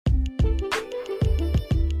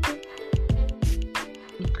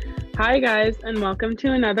Hi, guys, and welcome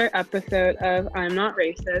to another episode of I'm Not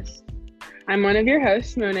Racist. I'm one of your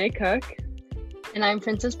hosts, Monet Cook. And I'm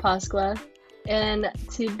Princess Pasqua. And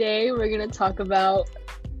today we're going to talk about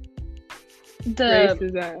the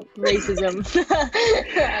racism.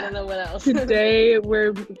 I don't know what else. Today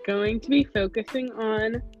we're going to be focusing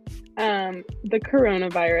on the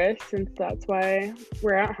coronavirus, since that's why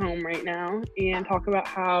we're at home right now, and talk about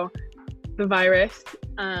how the virus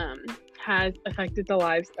has affected the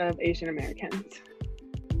lives of Asian Americans.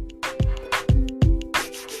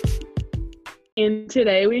 And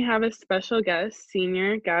today we have a special guest,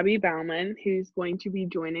 Senior Gabby Bauman, who's going to be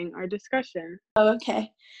joining our discussion.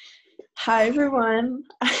 Okay. Hi, everyone.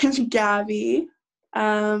 I'm Gabby.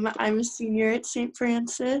 I'm a senior at St.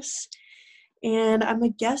 Francis, and I'm a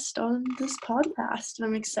guest on this podcast, and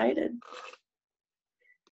I'm excited.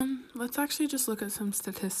 Let's actually just look at some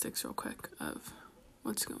statistics real quick of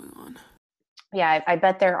what's going on. Yeah, I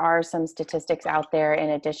bet there are some statistics out there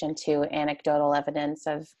in addition to anecdotal evidence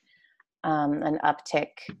of an uptick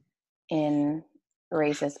in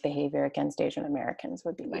racist behavior against Asian Americans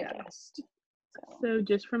would be my guess. So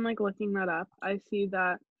just from looking that up, I see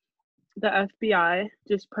that the FBI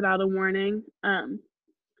just put out a warning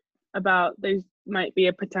about there might be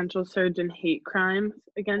a potential surge in hate crimes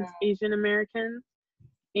against Asian Americans,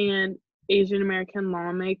 and Asian American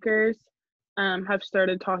lawmakers have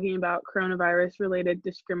started talking about coronavirus-related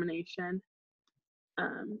discrimination.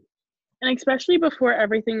 And especially before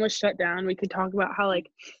everything was shut down, we could talk about how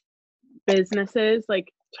businesses,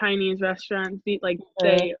 Chinese restaurants,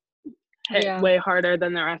 they hit way harder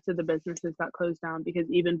than the rest of the businesses that closed down, because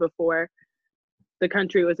even before the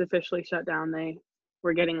country was officially shut down, they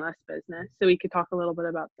were getting less business. So we could talk a little bit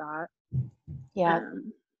about that. Yeah,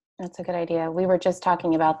 that's a good idea. We were just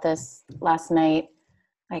talking about this last night.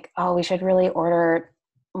 We should really order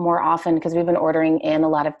more often, because we've been ordering in a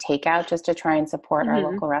lot of takeout just to try and support our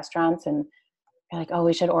local restaurants. And we're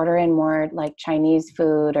we should order in more Chinese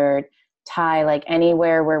food or Thai,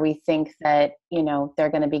 anywhere where we think that, they're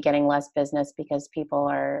going to be getting less business because people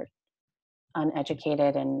are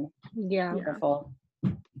uneducated and fearful.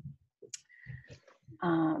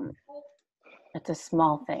 It's a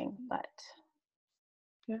small thing, but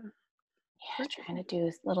trying to do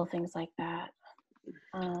little things like that.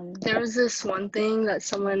 There was this one thing that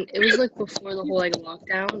it was before the whole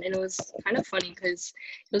lockdown, and it was kind of funny because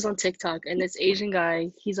it was on TikTok, and this Asian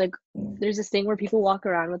guy, he's there's this thing where people walk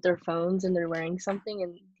around with their phones and they're wearing something,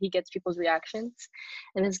 and he gets people's reactions.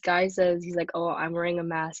 And this guy says, he's oh, I'm wearing a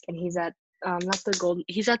mask, and he's at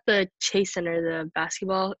he's at the Chase Center, the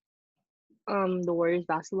basketball, the Warriors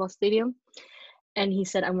basketball stadium. And he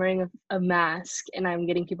said, I'm wearing a mask and I'm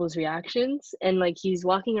getting people's reactions. And he's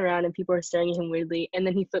walking around and people are staring at him weirdly. And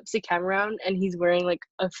then he flips the camera around and he's wearing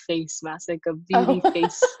a face mask, a beauty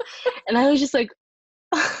face. And I was just I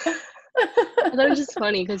thought it was just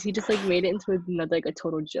funny because he just made it into another a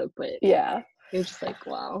total joke. But it was just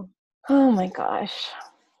wow. Oh my gosh.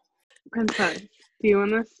 Princess, do you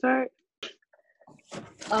want to start?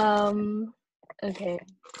 Okay,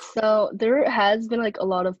 so there has been a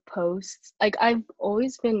lot of posts. I've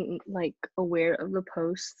always been aware of the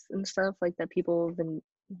posts and stuff that people have been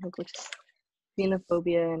which is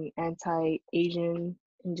xenophobia and anti-Asian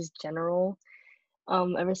in just general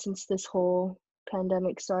ever since this whole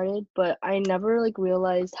pandemic started. But I never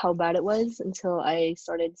realized how bad it was until I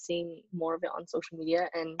started seeing more of it on social media,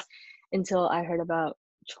 and until I heard about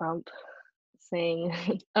Trump saying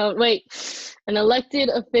an elected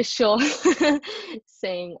official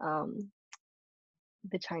saying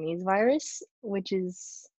the Chinese virus, which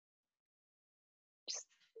is just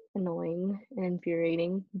annoying and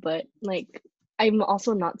infuriating. But I'm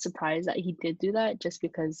also not surprised that he did do that, just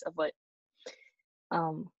because of what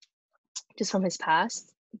just from his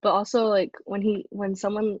past. But also when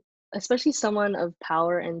someone, especially someone of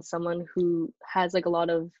power and someone who has a lot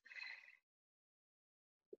of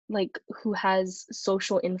who has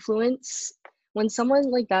social influence, when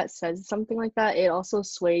someone that says something like that, it also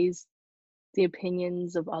sways the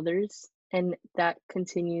opinions of others, and that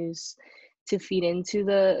continues to feed into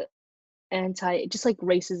the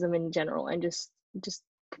racism in general, and just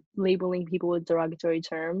labeling people with derogatory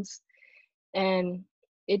terms. And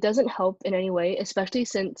it doesn't help in any way, especially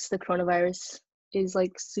since the coronavirus is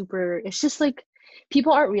it's just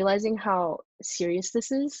people aren't realizing how serious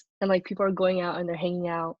this is, and people are going out and they're hanging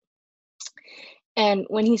out. And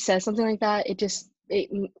when he says something like that,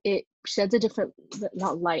 it sheds a different,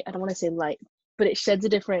 not light, I don't want to say light, but it sheds a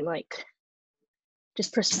different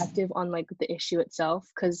just perspective on the issue itself,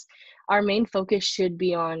 because our main focus should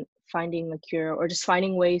be on finding a cure, or just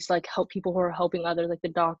finding ways to like help people who are helping others, like the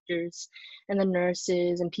doctors and the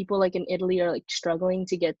nurses and people like in Italy are like struggling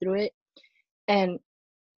to get through it. And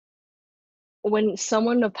when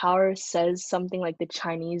someone of power says something like the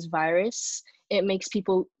Chinese virus, it makes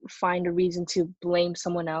people find a reason to blame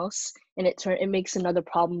someone else, and it makes another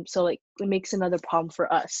problem. So like it makes another problem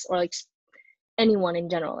for us, or like anyone in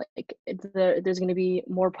general. Like there's going to be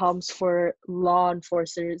more problems for law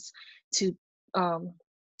enforcers to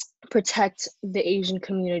protect the Asian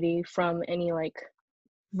community from any like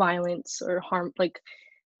violence or harm, like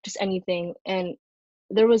just anything. And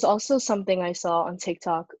there was also something I saw on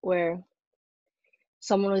TikTok where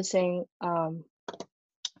someone was saying,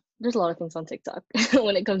 there's a lot of things on TikTok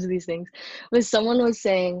when it comes to these things, but someone was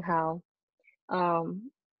saying how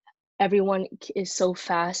everyone is so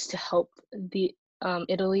fast to help the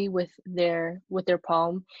Italy with their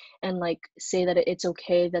problem, and like say that it's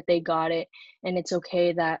okay that they got it, and it's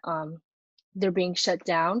okay that they're being shut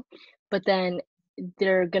down, but then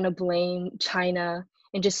they're gonna blame China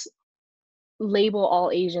and just label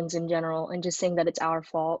all Asians in general, and just saying that it's our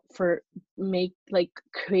fault for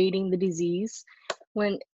creating the disease,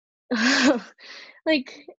 when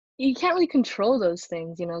like you can't really control those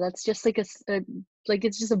things, you know. That's just like like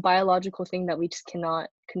it's just a biological thing that we just cannot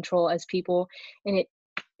control as people, and it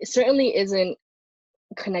certainly isn't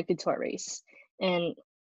connected to our race. And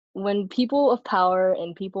when people of power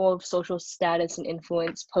and people of social status and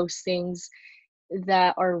influence post things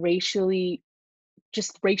that are racially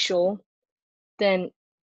just racial, then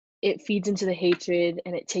it feeds into the hatred,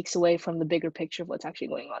 and it takes away from the bigger picture of what's actually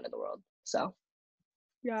going on in the world. So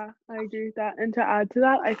Yeah, I agree with that. And to add to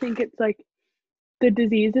that, I think it's like the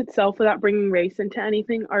disease itself, without bringing race into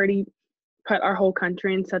anything, already put our whole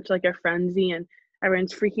country in such like a frenzy, and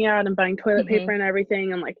everyone's freaking out and buying toilet paper and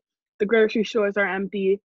everything, and like the grocery stores are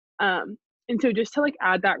empty. And so just to like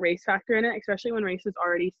add that race factor in it, especially when race is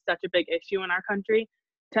already such a big issue in our country,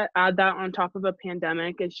 to add that on top of a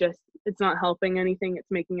pandemic is just, it's not helping anything.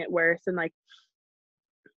 It's making it worse. And like,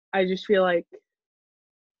 I just feel like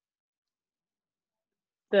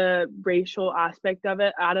the racial aspect of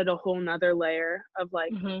it added a whole nother layer of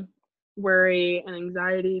like worry and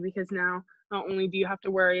anxiety, because now not only do you have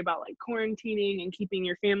to worry about like quarantining and keeping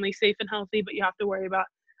your family safe and healthy, but you have to worry about,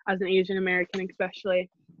 as an Asian American especially,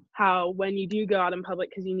 how when you do go out in public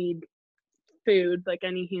because you need food like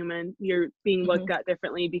any human, you're being looked at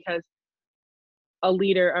differently because a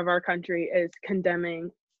leader of our country is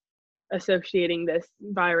associating this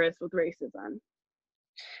virus with racism.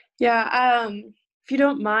 Yeah, if you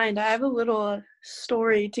don't mind, I have a little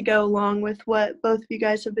story to go along with what both of you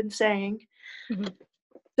guys have been saying.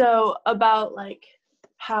 So about like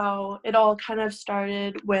how it all kind of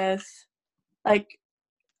started with like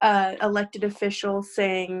elected officials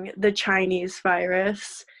saying the Chinese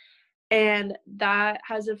virus, and that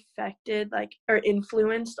has affected like or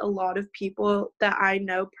influenced a lot of people that I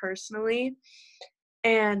know personally.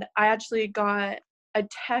 And I actually got a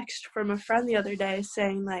text from a friend the other day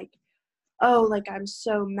saying like, oh, like I'm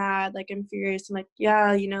so mad, like I'm furious. I'm like,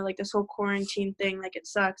 yeah, you know, like this whole quarantine thing, like it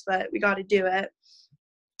sucks, but we got to do it.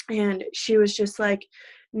 And she was just like,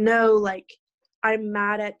 no, like I'm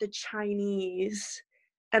mad at the Chinese.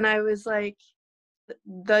 And I was like,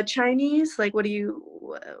 the Chinese? Like, what are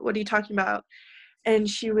you talking about? And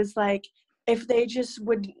she was like, if they just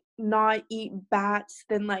would not eat bats,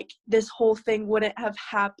 then like this whole thing wouldn't have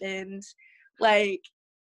happened. Like,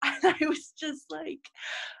 and I was just like,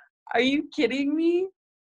 are you kidding me?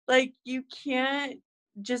 Like, you can't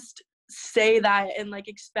just say that and like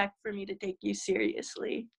expect for me to take you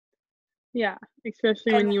seriously. Yeah,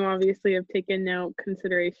 especially when you obviously have taken no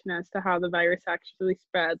consideration as to how the virus actually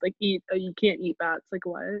spread. Like, you can't eat bats. Like,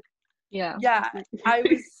 what? yeah, I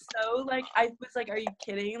was so like, I was like, are you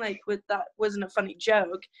kidding? Like, that wasn't a funny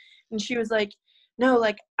joke. And she was like, no,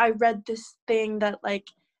 like I read this thing that like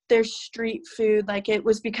there's street food, like it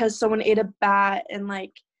was because someone ate a bat, and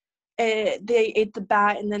like they ate the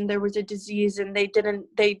bat and then there was a disease, and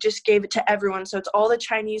they just gave it to everyone, so it's all the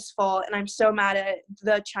Chinese fault, and I'm so mad at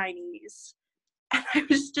the Chinese. And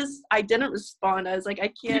I didn't respond. I was like,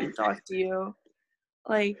 I can't talk to you.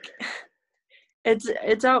 Like,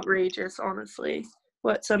 it's outrageous, honestly,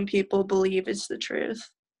 what some people believe is the truth.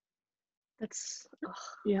 that's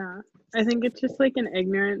Yeah, I think it's just like an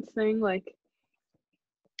ignorance thing. Like,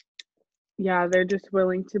 yeah, they're just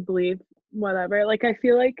willing to believe whatever. Like, I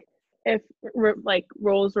feel like if like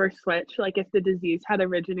roles were switched, like if the disease had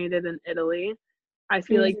originated in Italy, I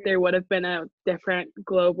feel like there would have been a different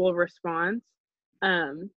global response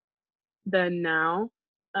than now.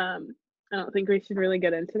 I don't think we should really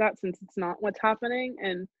get into that since it's not what's happening,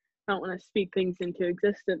 and I don't want to speak things into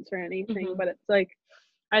existence or anything, Mhm. but it's like,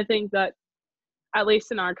 I think that at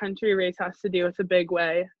least in our country, race has to do with a big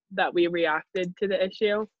way that we reacted to the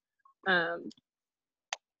issue.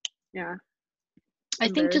 Yeah. I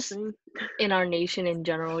think just Embarrassing. in our nation in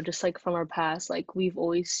general, just like from our past, like we've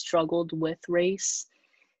always struggled with race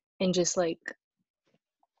and just like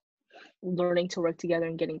learning to work together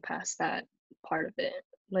and getting past that part of it.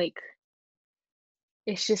 Like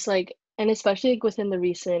it's just like, and especially like within the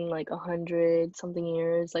recent like 100 something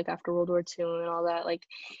years, like after World War II and all that, like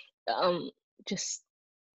just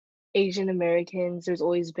Asian Americans, there's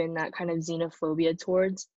always been that kind of xenophobia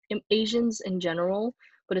towards Asians in general,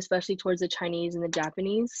 but especially towards the Chinese and the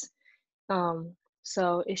Japanese.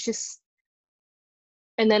 So it's just,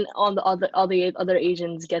 and then all the other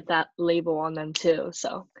Asians get that label on them too.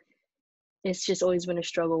 So it's just always been a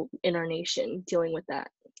struggle in our nation dealing with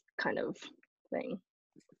that kind of thing,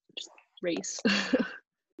 just race.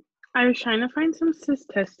 I was trying to find some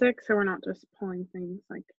statistics so we're not just pulling things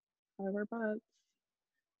like out of our butts.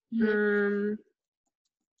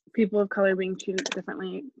 People of color being treated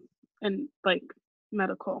differently in like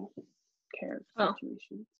medical care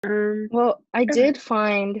situations. Well, I did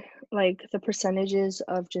find like the percentages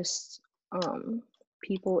of just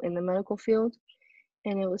people in the medical field,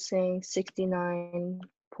 and it was saying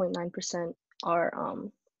 69.9% are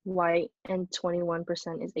white and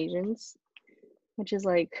 21% is Asians, which is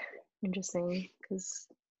like interesting because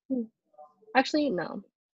actually no,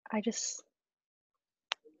 it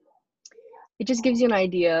just gives you an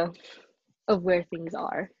idea of where things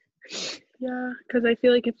are. Yeah, because I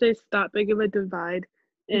feel like if there's that big of a divide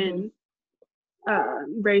in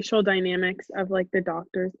racial dynamics of like the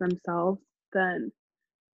doctors themselves, then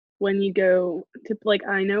when you go to like,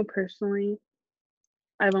 I know personally,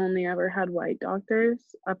 I've only ever had white doctors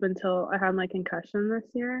up until I had my concussion this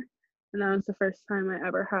year, and that was the first time I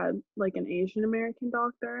ever had like an Asian American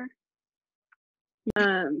doctor.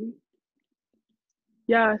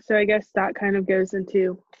 Yeah, so I guess that kind of goes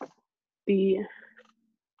into the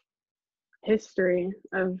history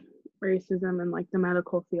of racism in like the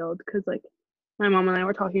medical field, because like my mom and I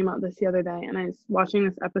were talking about this the other day, and I was watching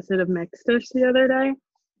this episode of Mixed-ish the other day,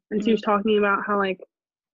 and she was talking about how like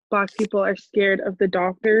Black people are scared of the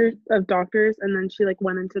doctors, and then she like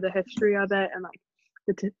went into the history of it and like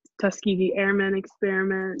the Tuskegee Airmen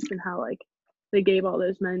experiments and how like they gave all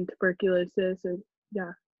those men tuberculosis,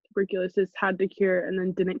 had to cure and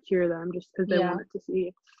then didn't cure them just because they wanted to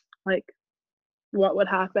see like what would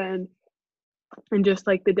happen, and just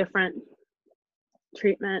like the different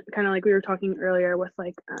treatment, kind of like we were talking earlier with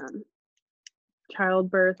like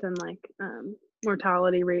childbirth and like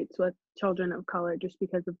mortality rates with children of color, just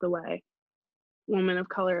because of the way women of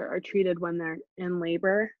color are treated when they're in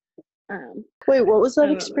labor. Wait, what was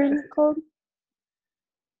that experiment called?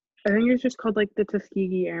 I think it's just called like the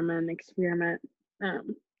Tuskegee Airmen experiment.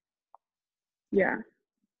 Yeah,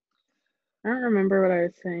 I don't remember what I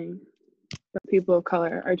was saying, but people of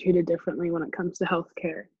color are treated differently when it comes to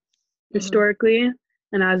healthcare historically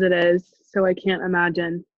and as it is. So I can't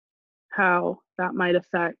imagine how that might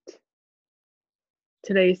affect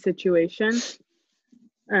today's situation,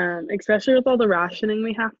 especially with all the rationing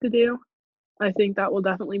we have to do. I think that will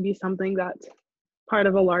definitely be something that's part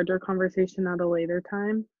of a larger conversation at a later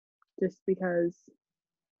time, just because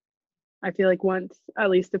I feel like once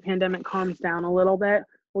at least the pandemic calms down a little bit,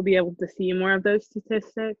 we'll be able to see more of those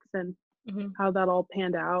statistics and how that all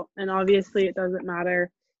panned out. And obviously it doesn't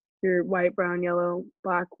matter if you're white, brown, yellow,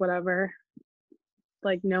 black, whatever.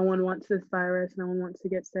 Like no one wants this virus, no one wants to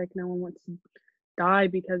get sick, no one wants to die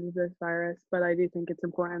because of this virus. But I do think it's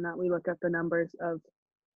important that we look at the numbers of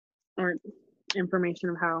or information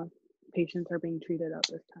of how patients are being treated at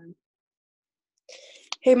this time.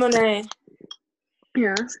 Hey Monet.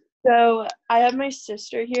 Yeah. So I have my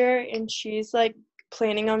sister here and she's like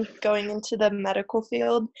planning on going into the medical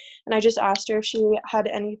field, and I just asked her if she had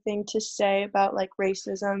anything to say about like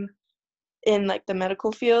racism in like the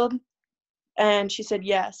medical field, and she said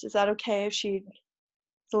yes. Is that okay if she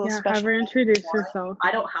have her introduce herself?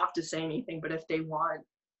 I don't have to say anything, but if they want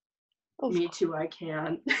me to, I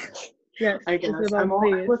can. Yes, I guess. Isabel,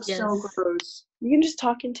 I look so gross. You can just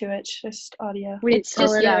talk into it. It's just audio. Wait,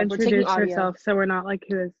 tell her to introduce herself so we're not like,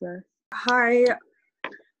 who is this? Hi,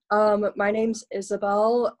 my name's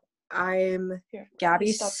Isabel. I'm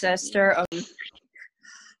Gabby's sister.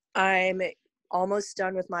 I'm almost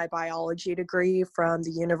done with my biology degree from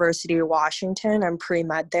the University of Washington. I'm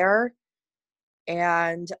pre-med there.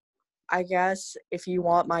 And I guess if you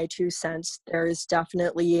want my 2 cents, there's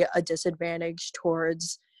definitely a disadvantage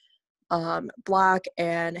towards Black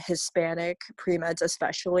and Hispanic pre-meds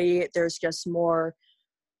especially. There's just more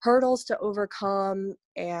hurdles to overcome,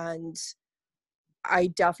 and I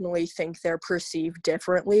definitely think they're perceived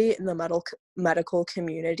differently in the medical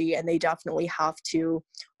community, and they definitely have to,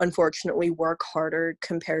 unfortunately, work harder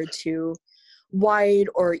compared to white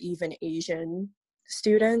or even Asian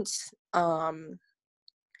students.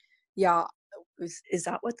 Yeah, is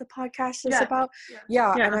that what the podcast is about?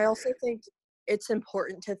 Yeah, and I also think it's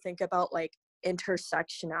important to think about like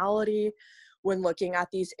intersectionality when looking at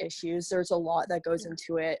these issues. There's a lot that goes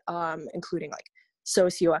into it, including like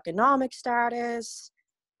socioeconomic status,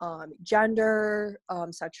 gender,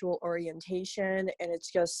 sexual orientation, and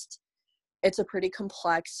it's a pretty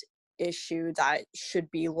complex issue that should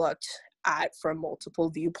be looked at from multiple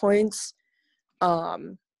viewpoints.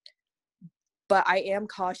 But I am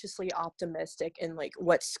cautiously optimistic in like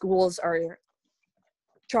what schools are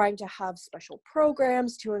trying to have special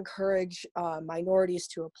programs to encourage minorities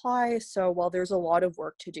to apply. So while there's a lot of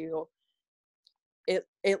work to do,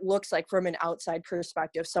 it looks like from an outside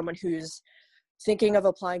perspective, someone who's thinking of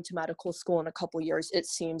applying to medical school in a couple years, it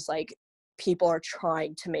seems like people are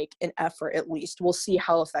trying to make an effort at least. We'll see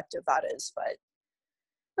how effective that is, but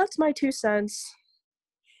that's my 2 cents.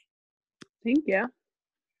 Thank you.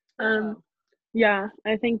 Yeah,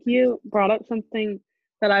 I think you brought up something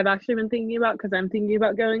that I've actually been thinking about because I'm thinking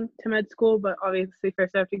about going to med school, but obviously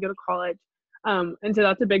first I have to go to college. And so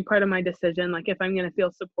that's a big part of my decision, like if I'm going to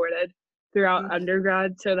feel supported throughout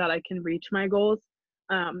undergrad so that I can reach my goals.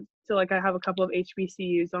 So like I have a couple of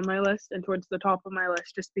HBCUs on my list, and towards the top of my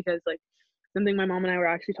list, just because like something my mom and I were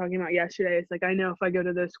actually talking about yesterday is like I know if I go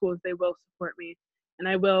to those schools, they will support me, and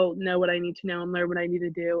I will know what I need to know and learn what I need to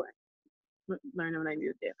do, learn what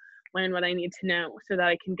I need to know so that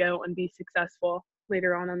I can go and be successful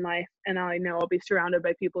later on in life. And I know I'll be surrounded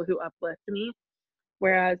by people who uplift me.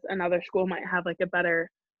 Whereas another school might have like a better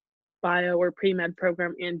bio or pre-med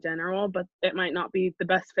program in general, but it might not be the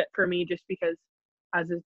best fit for me just because as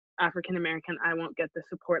an African American, I won't get the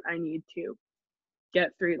support I need to get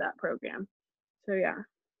through that program. So yeah.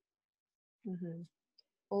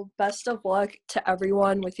 Well, best of luck to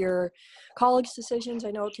everyone with your college decisions.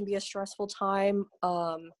 I know it can be a stressful time,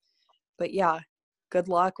 but yeah, good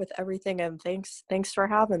luck with everything, and thanks for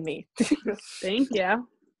having me. Thank you.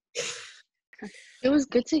 It was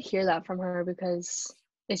good to hear that from her because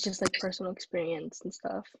it's just like personal experience and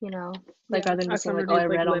stuff, you know, like rather than just saying like, oh, I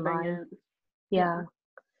read online. Yeah.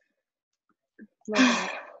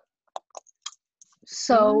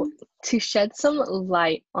 So to shed some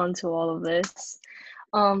light onto all of this,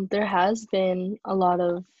 there has been a lot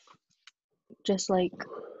of just like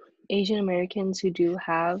Asian Americans who do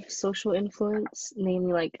have social influence,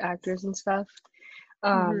 namely like actors and stuff,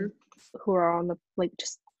 who are on the like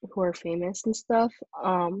just who are famous and stuff.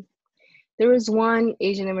 There was one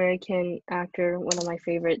Asian American actor, one of my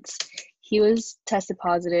favorites. He was tested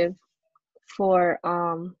positive for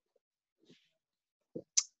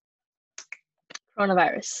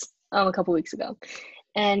coronavirus a couple weeks ago,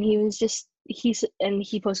 and he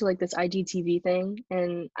posted like this IGTV thing,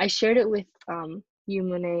 and I shared it with you,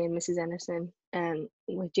 Monet, and Mrs. Anderson, and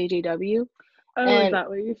with JJW. Oh, and is that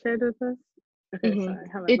what you shared with us? Okay, sorry,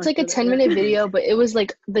 it's like a 10-minute video, but it was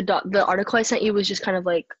like the article I sent you was just kind of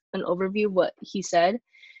like an overview of what he said,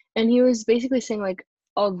 and he was basically saying like,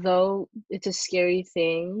 although it's a scary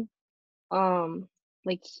thing,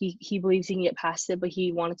 like he believes he can get past it, but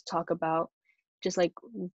he wanted to talk about just like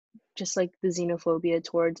the xenophobia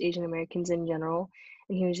towards Asian Americans in general,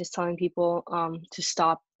 and he was just telling people to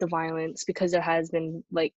stop the violence because there has been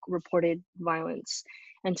like reported violence,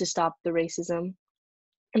 and to stop the racism.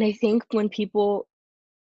 And I think when people,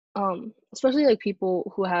 especially like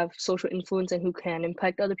people who have social influence and who can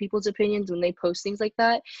impact other people's opinions, when they post things like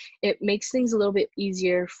that, it makes things a little bit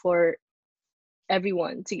easier for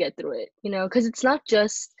everyone to get through it, you know, because it's not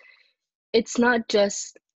just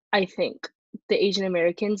I think the Asian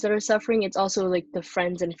Americans that are suffering, it's also like the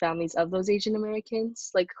friends and families of those Asian Americans,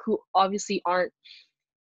 like who obviously aren't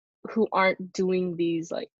doing these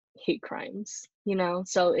like hate crimes, you know.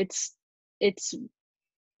 So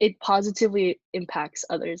it positively impacts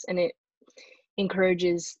others, and it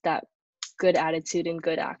encourages that good attitude and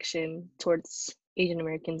good action towards Asian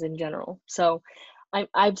Americans in general. So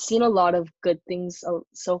I've seen a lot of good things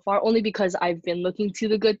so far, only because I've been looking to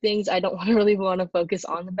the good things. I don't really want to focus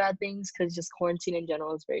on the bad things because just quarantine in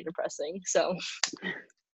general is very depressing. So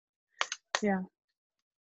yeah.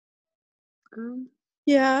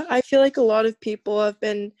 Yeah, I feel like a lot of people have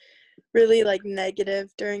been really like negative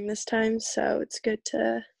during this time, so it's good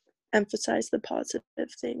to emphasize the positive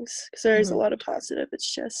things because there is a lot of positive. It's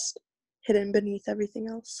just hidden beneath everything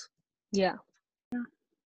else. Yeah.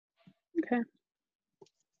 Okay.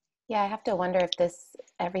 Yeah, I have to wonder if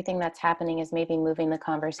everything that's happening is maybe moving the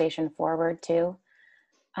conversation forward too,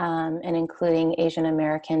 and including Asian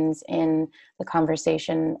Americans in the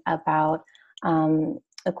conversation about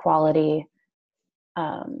equality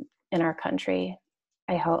in our country.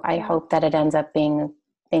 I hope that it ends up being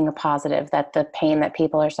a positive, that the pain that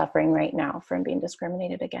people are suffering right now from being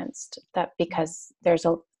discriminated against, that because there's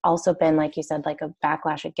also been, like you said, like a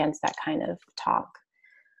backlash against that kind of talk.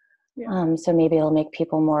 Yeah. So maybe it'll make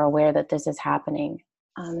people more aware that this is happening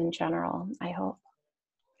in general, I hope.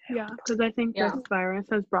 Yeah, because I think this virus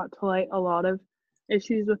has brought to light a lot of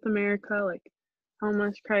issues with America, like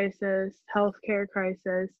homeless crisis, healthcare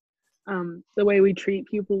crisis, the way we treat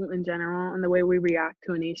people in general, and the way we react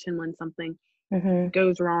to a nation when something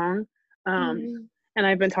goes wrong. And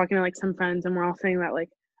I've been talking to like some friends, and we're all saying that like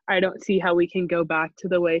I don't see how we can go back to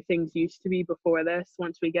the way things used to be before this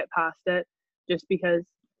once we get past it, just because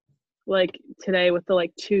like today with the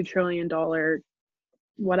like $2 trillion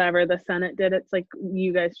whatever the Senate did, it's like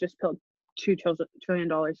you guys just pulled $2 trillion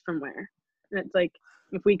from where? And it's like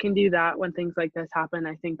if we can do that when things like this happen,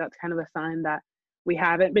 I think that's kind of a sign that we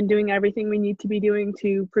haven't been doing everything we need to be doing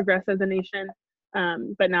to progress as a nation.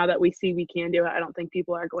 But now that we see we can do it, I don't think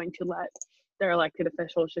people are going to let their elected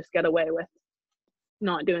officials just get away with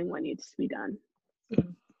not doing what needs to be done.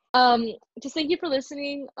 Just thank you for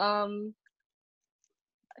listening.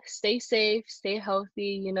 Stay safe, stay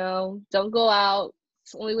healthy, don't go out.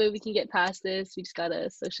 It's the only way we can get past this. We just gotta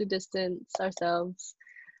social distance ourselves.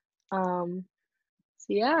 So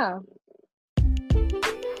yeah.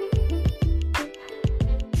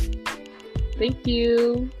 Thank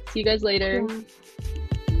you. See you guys later. Yeah.